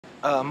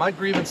My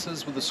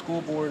grievances with the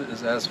school board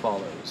is as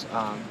follows.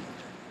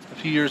 A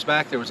few years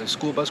back, there was a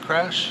school bus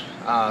crash,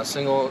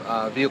 single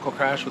vehicle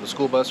crash with a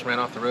school bus ran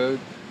off the road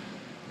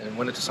and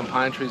went into some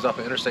pine trees off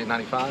of Interstate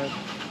 95.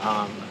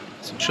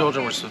 Some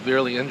children were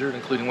severely injured,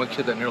 including one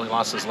kid that nearly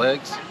lost his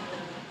legs.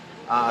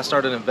 I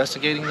started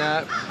investigating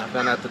that. I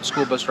found out that the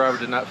school bus driver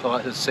did not fill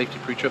out his safety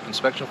pre-trip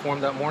inspection form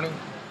that morning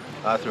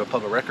through a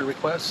public record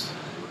request.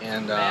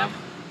 And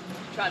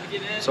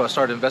so I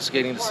started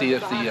investigating to see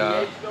if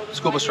the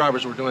school bus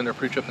drivers were doing their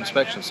pre-trip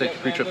inspections, safety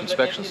pre-trip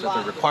inspections that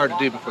they're required to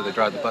do before they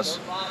drive the bus.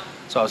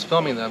 So I was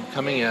filming them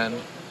coming in,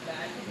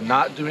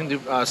 not doing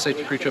the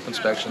safety pre-trip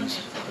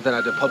inspections. And then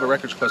I did public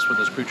records requests for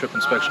those pre-trip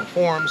inspection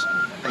forms,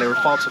 and they were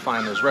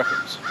falsifying those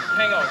records.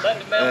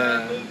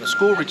 And the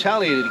school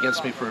retaliated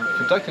against me for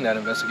conducting that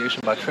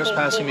investigation by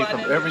trespassing me from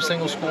every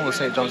single school in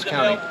St. Johns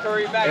County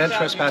and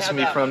trespassing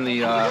me from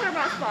the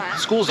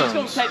school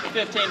zones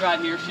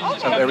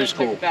of every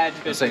school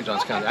in St.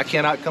 Johns County. I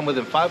cannot come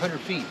within 500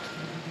 feet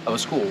of a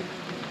school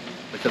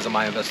because of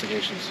my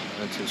investigations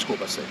into school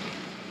bus safety.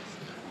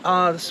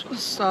 This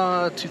was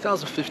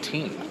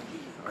 2015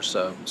 or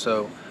so.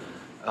 So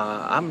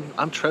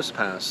I'm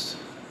trespassed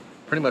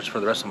pretty much for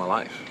the rest of my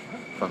life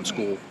from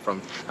school.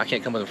 I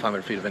can't come within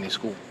 500 feet of any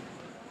school,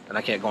 and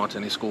I can't go onto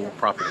any school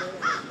property.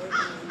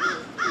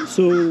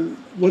 So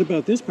what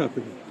about this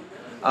property?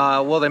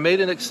 Well, they made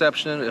an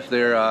exception if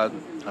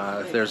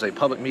there's a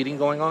public meeting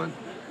going on.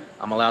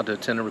 I'm allowed to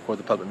attend and record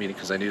the public meeting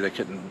because I knew they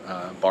couldn't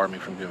bar me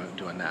from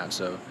doing that.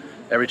 So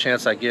every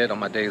chance I get on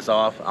my days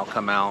off, I'll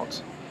come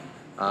out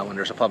when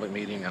there's a public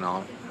meeting and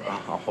I'll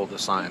hold the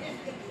sign.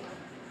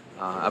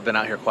 I've been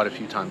out here quite a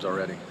few times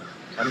already.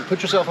 I mean,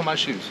 put yourself in my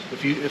shoes.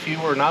 If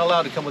you were not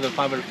allowed to come within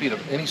 500 feet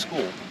of any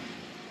school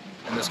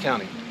in this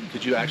county,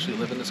 could you actually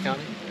live in this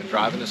county and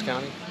drive in this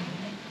county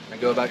and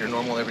go about your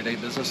normal everyday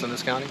business in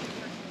this county?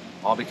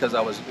 All because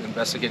I was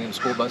investigating the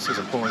school buses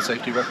and pulling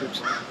safety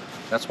records.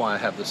 That's why I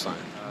have this sign.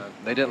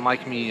 They didn't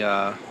like me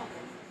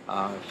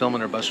filming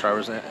their bus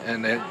drivers,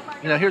 and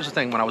here's the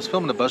thing: when I was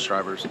filming the bus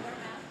drivers,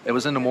 it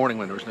was in the morning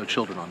when there was no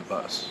children on the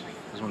bus.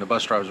 It was when the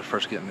bus drivers were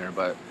first getting there,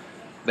 but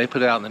they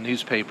put it out in the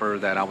newspaper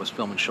that I was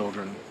filming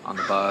children on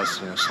the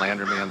bus,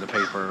 slander me on the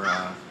paper,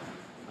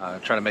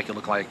 trying to make it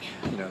look like,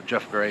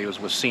 Jeff Gray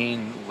was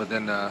seen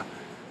within the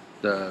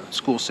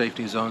school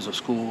safety zones of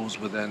schools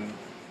within,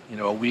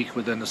 a week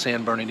within the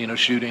San Bernardino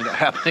shooting that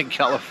happened in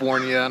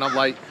California. And I'm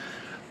like,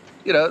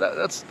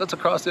 that's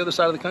across the other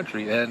side of the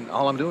country. And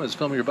all I'm doing is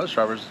filming your bus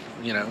drivers,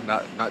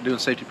 not doing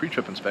safety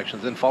pre-trip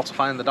inspections and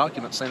falsifying the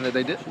documents saying that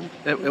they didn't.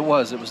 It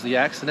was the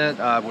accident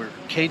where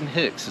Caden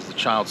Hicks is the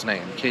child's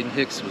name. Caden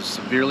Hicks was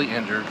severely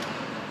injured,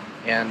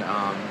 and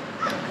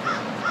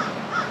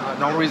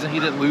the only reason he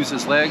didn't lose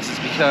his legs is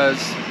because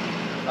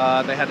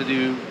they had to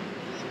do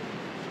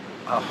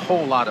a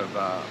whole lot of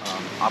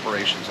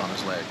operations on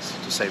his legs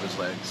to save his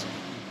legs.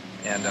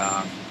 And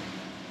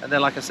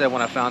then, like I said,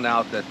 when I found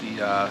out that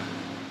the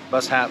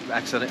bus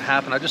accident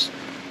happened, I just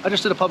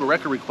did a public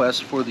record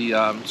request for the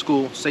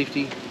school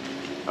safety,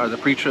 or the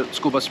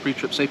school bus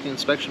pre-trip safety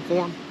inspection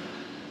form,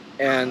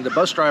 and the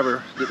bus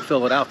driver didn't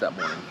fill it out that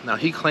morning. Now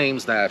he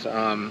claims that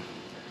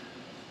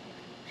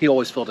he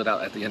always filled it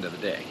out at the end of the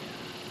day.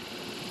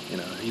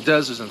 He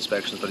does his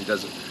inspections, but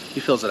he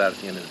fills it out at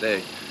the end of the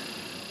day.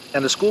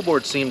 And the school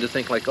board seemed to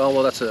think like, oh,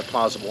 well, that's a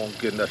plausible and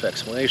good enough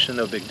explanation,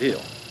 no big deal.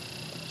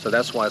 So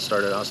that's why I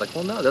was like,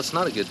 well, no, that's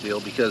not a good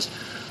deal, because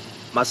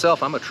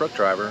myself, I'm a truck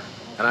driver,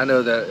 and I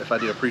know that if I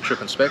do a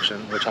pre-trip inspection,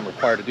 which I'm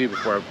required to do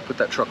before I put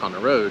that truck on the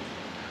road,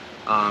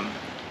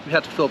 you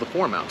have to fill the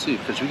form out too,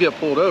 because you get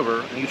pulled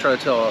over and you try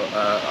to tell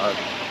a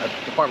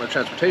Department of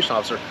Transportation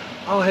officer,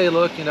 oh, hey,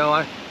 look,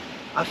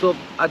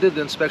 I did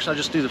the inspection, I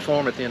just do the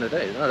form at the end of the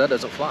day. No, that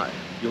doesn't fly.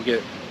 You'll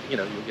get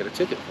a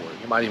ticket for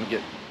it. You might even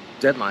get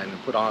deadline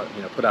and put out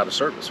a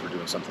service for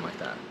doing something like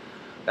that.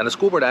 And the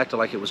school board acted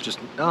like it was just,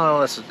 oh,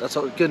 that's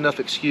a good enough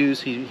excuse.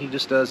 He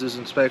just does his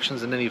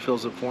inspections and then he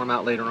fills the form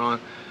out later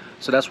on.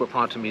 So that's what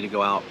prompted me to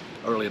go out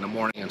early in the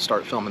morning and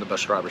start filming the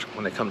bus drivers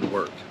when they come to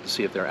work to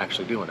see if they're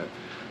actually doing it.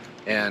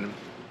 And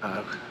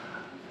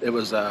it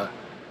was the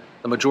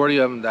majority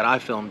of them that I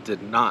filmed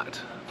did not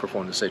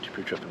perform the safety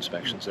pre-trip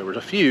inspections. There was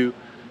a few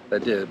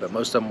that did, but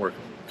most of them were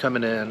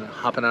coming in,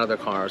 hopping out of their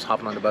cars,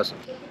 hopping on the bus,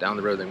 and down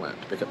the road they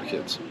went to pick up the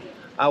kids.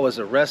 I was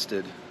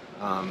arrested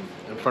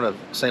in front of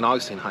St.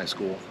 Augustine High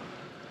School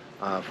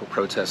for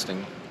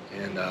protesting,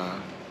 and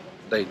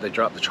they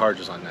dropped the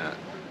charges on that.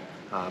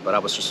 But I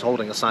was just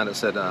holding a sign that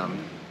said,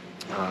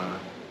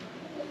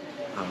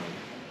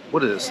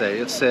 what did it say?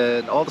 It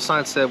said, all the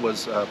sign said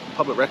was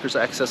public records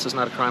access is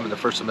not a crime and the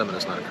First Amendment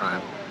is not a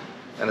crime.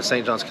 And the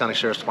St. Johns County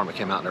Sheriff's Department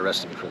came out and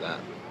arrested me for that.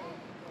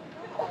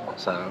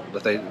 So,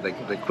 but they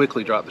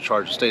quickly dropped the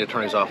charges. State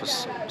Attorney's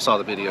Office saw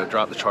the video,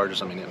 dropped the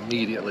charges,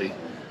 immediately.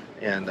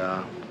 And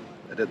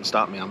it didn't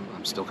stop me.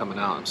 I'm still coming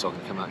out. I'm still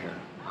going to come out here.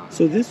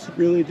 So this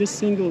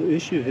single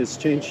issue has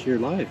changed your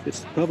life.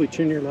 It's probably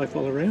turned your life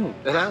all around.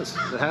 It has.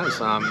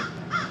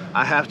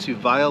 I have to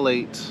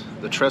violate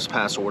the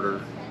trespass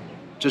order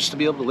just to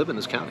be able to live in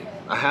this county.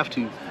 I have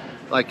to,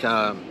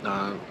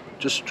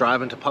 just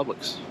driving to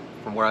Publix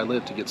from where I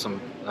live to get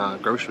some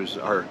groceries,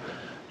 or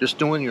just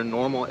doing your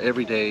normal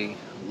everyday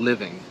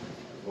living,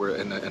 where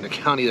in the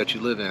county that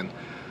you live in,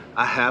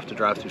 I have to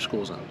drive through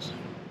school zones,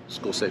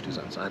 school safety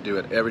zones. I do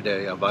it every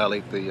day. I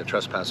violate the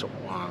trespass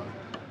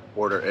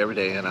order every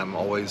day, and I'm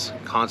always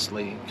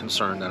constantly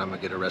concerned that I'm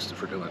going to get arrested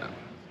for doing it.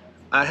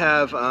 I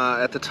have,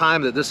 at the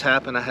time that this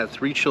happened, I had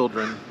 3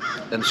 children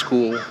in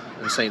school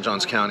in St.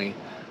 Johns County.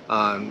 2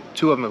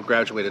 of them have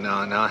graduated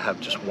now, and now I have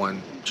just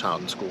 1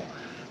 child in school.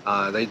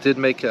 They did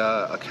make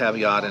a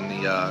caveat in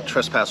the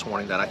trespass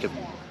warning that I could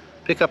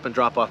pick up and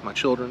drop off my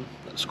children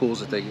at the schools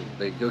that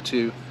they go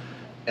to,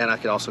 and I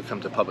could also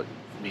come to public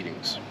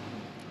meetings.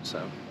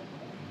 So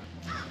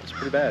it's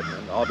pretty bad,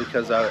 and all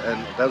because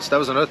and that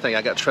was another thing.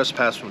 I got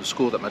trespassed from the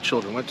school that my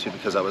children went to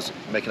because I was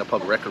making a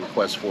public record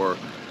request for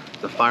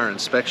the fire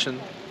inspection,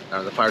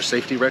 or the fire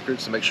safety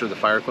records, to make sure the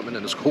fire equipment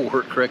in the school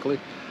worked correctly.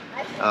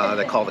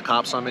 They called the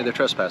cops on me. They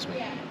trespassed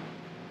me.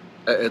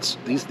 It's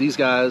these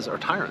guys are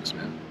tyrants,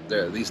 man.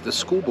 The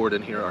school board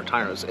in here are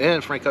tyrants,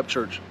 and Frank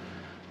Upchurch,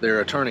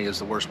 their attorney, is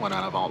the worst one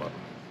out of all of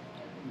them.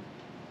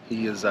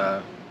 He's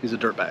a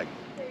dirtbag.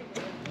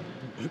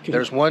 Okay.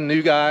 There's one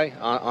new guy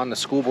on the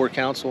school board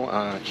council.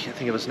 I can't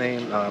think of his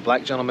name.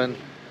 Black gentleman.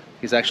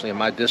 He's actually in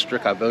my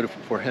district. I voted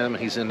for him,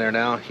 and he's in there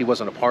now. He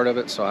wasn't a part of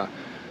it, so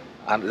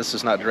this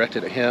is not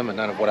directed at him, and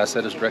none of what I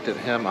said is directed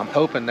at him. I'm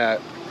hoping that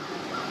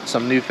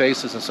some new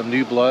faces and some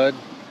new blood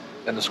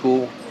in the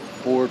school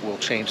board will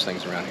change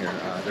things around here.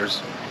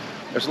 There's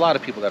a lot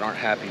of people that aren't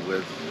happy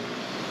with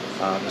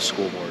the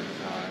school board.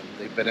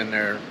 They've been in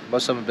there.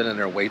 Most of them have been in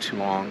there way too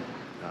long.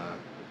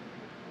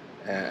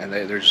 And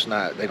they're just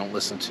not, they don't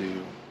listen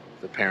to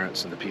the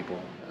parents and the people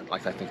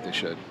like I think they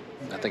should.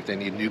 I think they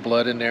need new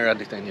blood in there. I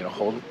think they need a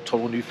whole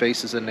total new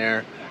faces in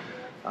there.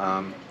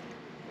 Some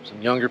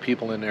younger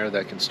people in there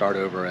that can start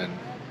over and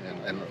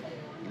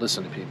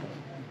listen to people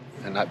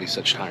and not be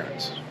such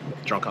tyrants,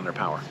 drunk on their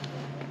power.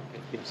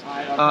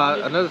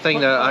 Another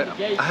thing that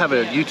I have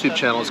a YouTube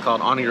channel. It's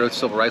called Honor Your Oath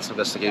Civil Rights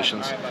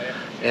Investigations.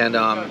 And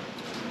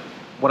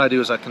what I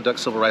do is I conduct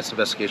civil rights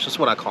investigations. That's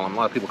what I call them. A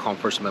lot of people call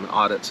them First Amendment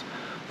audits,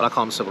 but I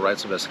call them civil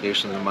rights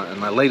investigations. And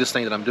my latest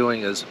thing that I'm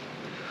doing is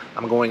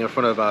I'm going in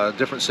front of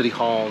different city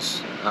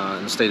halls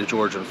in the state of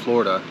Georgia and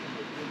Florida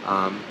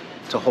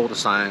to hold a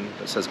sign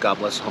that says "God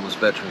bless the homeless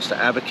veterans," to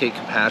advocate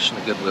compassion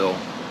and goodwill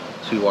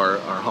to our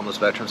homeless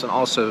veterans, and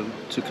also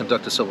to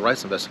conduct a civil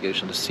rights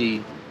investigation to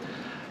see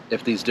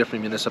if these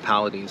different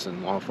municipalities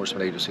and law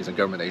enforcement agencies and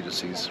government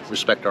agencies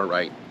respect our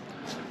right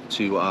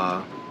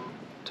to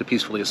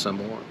peacefully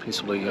assemble,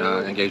 peacefully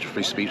engage in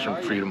free speech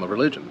and freedom of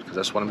religion, because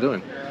that's what I'm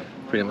doing.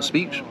 Freedom of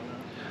speech,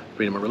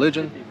 freedom of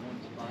religion,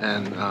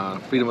 and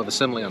freedom of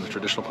assembly on the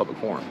traditional public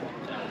forum.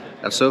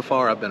 And so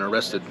far I've been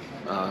arrested,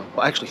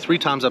 well, actually 3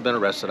 times I've been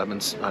arrested. I've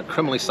been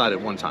criminally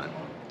cited 1 time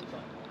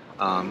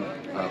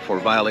for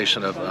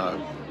violation of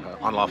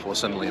unlawful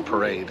assembly and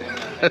parade.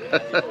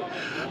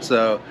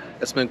 So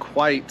it's been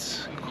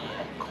quite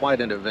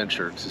an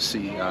adventure to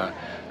see,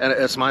 and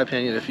it's my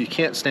opinion, if you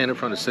can't stand in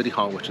front of City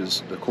Hall, which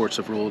is the courts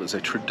have ruled is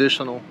a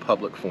traditional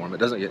public forum, it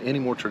doesn't get any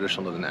more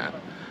traditional than that,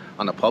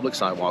 on a public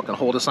sidewalk, and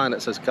hold a sign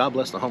that says "God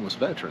bless the homeless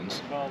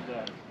veterans,"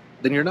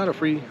 then we're not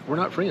free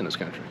in this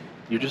country.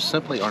 You just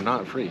simply are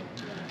not free.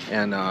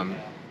 And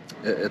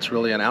it's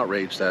really an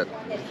outrage that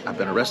I've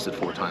been arrested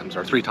 4 times,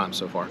 or 3 times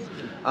so far.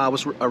 I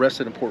was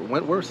arrested in Port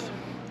Wentworth,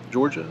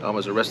 Georgia. I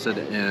was arrested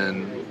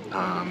in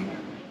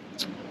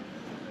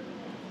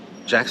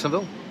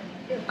Jacksonville.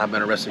 I've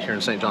been arrested here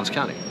in St. Johns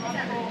County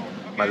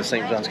by the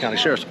St. Johns County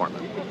Sheriff's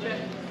Department.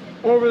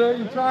 Over there,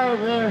 you try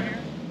over there.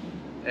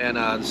 And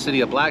the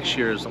city of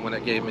Blackshear is the one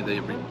that gave me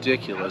the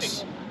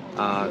ridiculous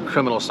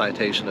criminal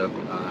citation of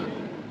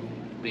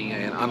being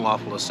an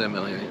unlawful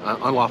assembly,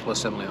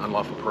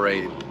 unlawful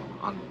parade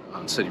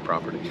on city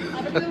property.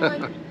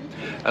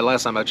 And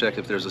last time I checked,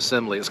 if there's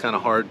assembly, it's kind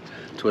of hard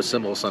to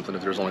assemble something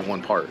if there's only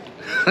one part.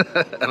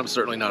 And I'm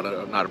certainly not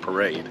a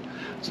parade.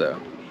 So.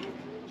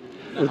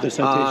 Were the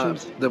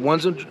citations? The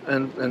ones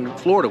in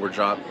Florida were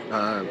dropped.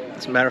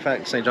 As a matter of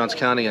fact, St. Johns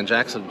County and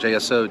Jackson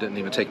JSO didn't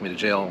even take me to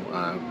jail.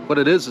 What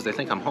it is they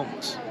think I'm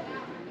homeless.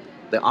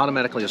 They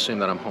automatically assume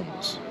that I'm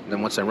homeless. And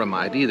then once they run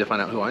my ID, they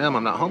find out who I am.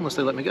 I'm not homeless.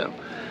 They let me go.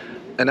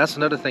 And that's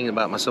another thing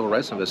about my civil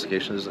rights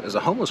investigation is a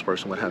homeless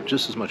person would have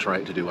just as much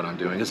right to do what I'm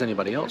doing as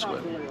anybody else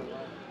would.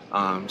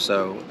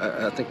 So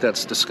I think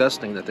that's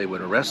disgusting that they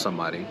would arrest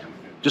somebody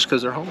just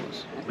because they're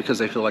homeless, because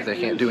they feel like they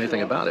can't do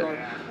anything about it.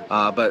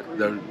 But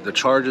the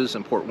charges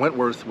in Port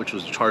Wentworth, which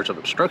was the charge of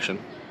obstruction,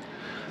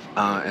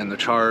 and the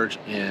charge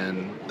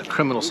in the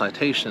criminal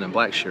citation in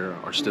Blackshear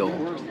are still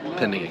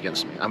pending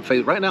against me.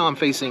 Right now I'm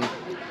facing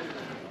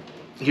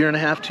 1.5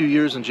 years, 2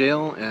 years in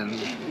jail and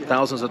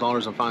thousands of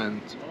dollars in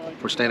fines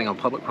for standing on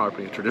public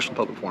property, traditional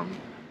public forum,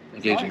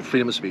 engaging in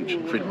freedom of speech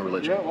and freedom of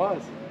religion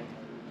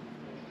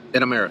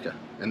in America,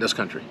 in this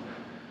country.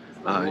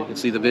 You can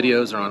see the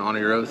videos are on Honor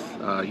Your Oath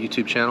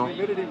YouTube channel.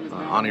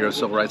 Honor Your Oath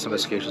Civil Rights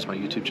Investigations, my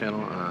YouTube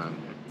channel.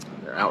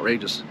 They're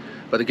outrageous.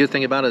 But the good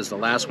thing about it is the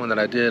last one that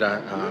I did,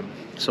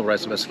 civil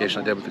rights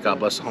investigation I did with the God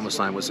Bless the Homeless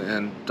sign, was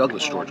in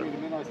Douglas, Georgia.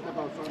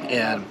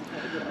 And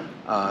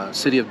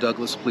City of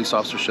Douglas police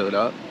officer showed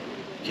up,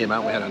 came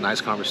out, we had a nice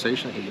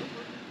conversation. He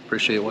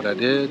appreciated what I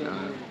did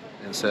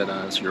and said,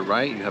 so you're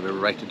right, you have every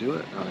right to do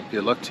it.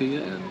 Good luck to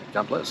you, and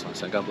God bless. And I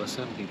said, God bless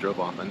him. He drove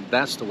off, and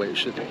that's the way it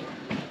should be.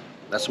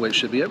 That's the way it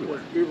should be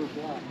everywhere.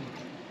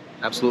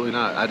 Absolutely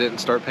not. I didn't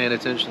start paying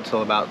attention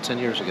until about 10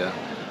 years ago.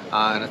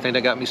 And the thing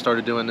that got me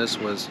started doing this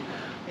was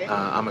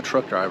I'm a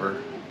truck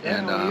driver,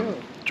 and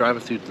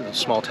driving through the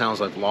small towns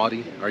like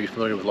Lottie. Are you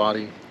familiar with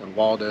Lottie and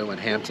Waldo and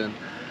Hampton?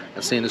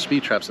 And seeing the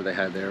speed traps that they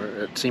had there,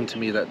 it seemed to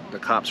me that the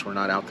cops were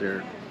not out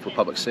there for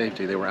public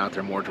safety. They were out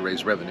there more to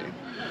raise revenue.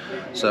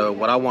 So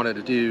what I wanted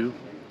to do,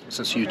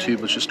 since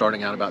YouTube was just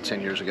starting out about 10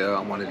 years ago,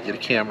 I wanted to get a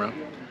camera,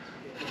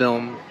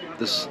 film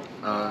this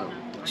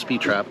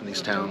speed trap in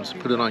these towns,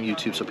 put it on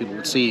YouTube so people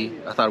would see.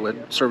 I thought it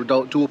would serve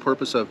a dual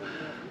purpose of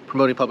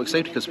promoting public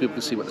safety, because people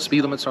could see what the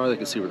speed limits are, they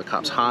could see where the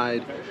cops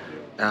hide,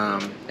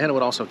 and it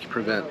would also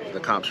prevent the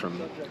cops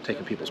from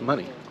taking people's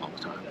money all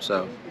the time.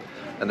 So,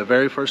 and the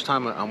very first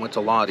time I went to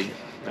Lottie,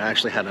 I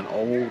actually had an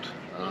old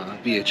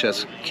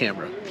VHS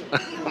camera.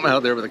 I'm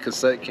out there with a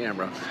cassette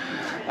camera.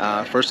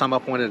 First time I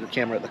pointed a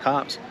camera at the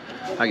cops,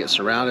 I get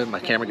surrounded, my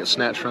camera gets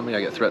snatched from me,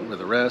 I get threatened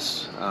with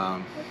arrest,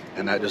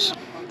 and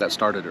that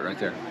started it right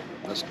there.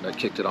 That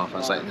kicked it off. I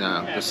was like,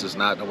 no, this is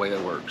not the way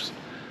it works.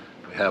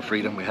 We have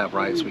freedom, we have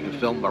rights, we can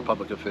film our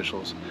public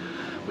officials.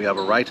 We have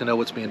a right to know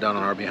what's being done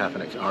on our behalf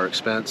and at our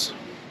expense,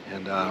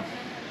 and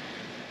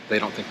they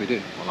don't think we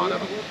do, a lot of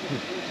them.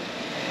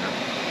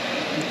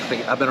 I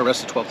think I've been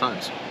arrested 12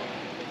 times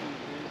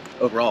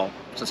overall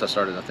since I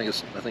started. I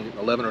think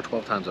 11 or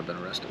 12 times I've been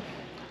arrested,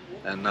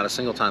 and not a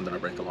single time did I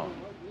break the law.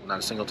 Not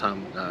a single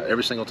time.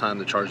 Every single time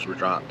the charges were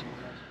dropped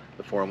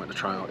before I went to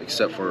trial,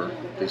 except for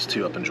these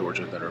two up in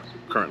Georgia that are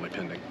currently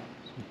pending.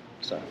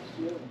 So.